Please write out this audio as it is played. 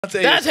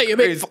That's how you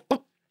make.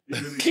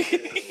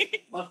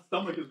 My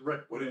stomach is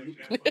wrecked. What did you?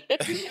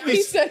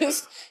 He said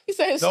his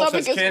stomach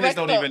is Candace wrecked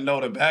don't up. even know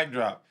the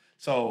backdrop.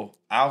 So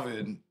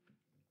Alvin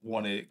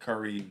wanted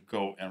curry,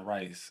 goat, and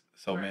rice.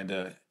 So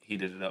Amanda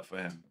heated it up for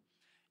him.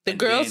 The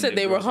girls said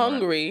they were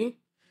hungry.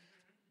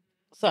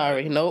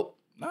 Sorry, nope.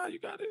 Nah, you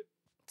got it.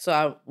 So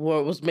I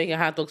was making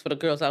hot dogs for the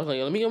girls. I was like,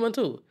 let me get one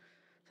too.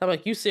 So I'm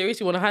like, you serious?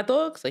 You want a hot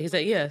dog? So he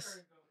said, yes.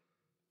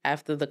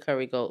 After the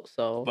curry goat,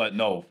 so. But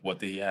no, what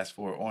did he ask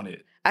for on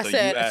it? I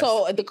said,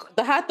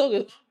 the hot dog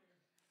is.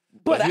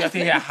 But you have to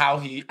hear how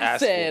he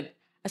asked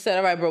I said,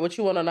 all right, bro, what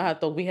you want on the hot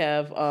dog? We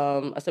have,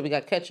 I said, we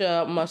got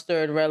ketchup,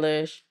 mustard,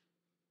 relish.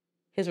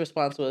 His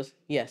response was,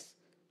 yes.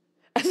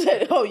 I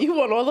said, oh, you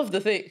want all of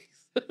the things.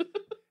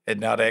 And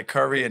now that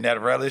curry and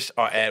that relish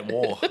are at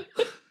war.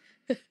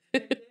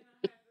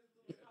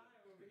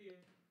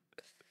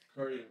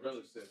 Curry and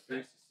relish said,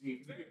 fancy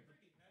seafood.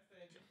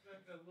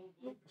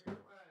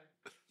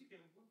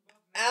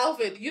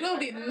 Alvin, you don't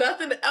need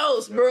nothing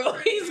else, bro.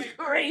 He's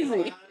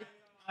crazy.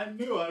 I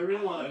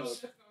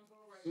realized.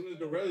 As soon as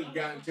the relish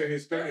got into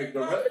his stomach,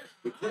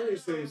 the curry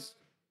says.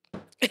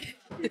 Yo,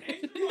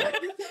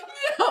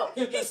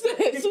 he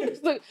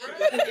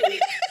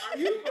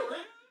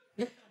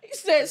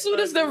said, as soon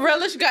as the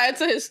relish got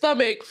into his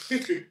stomach,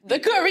 the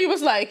curry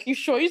was like, you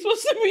sure you're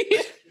supposed to be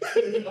here?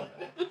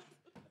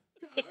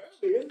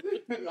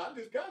 I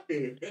just got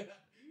here.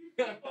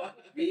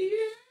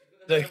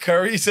 The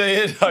curry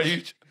said, are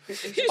you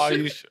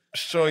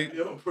sure?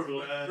 Yo, for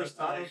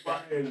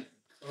personifying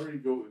curry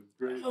goat is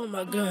great. Oh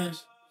my gosh.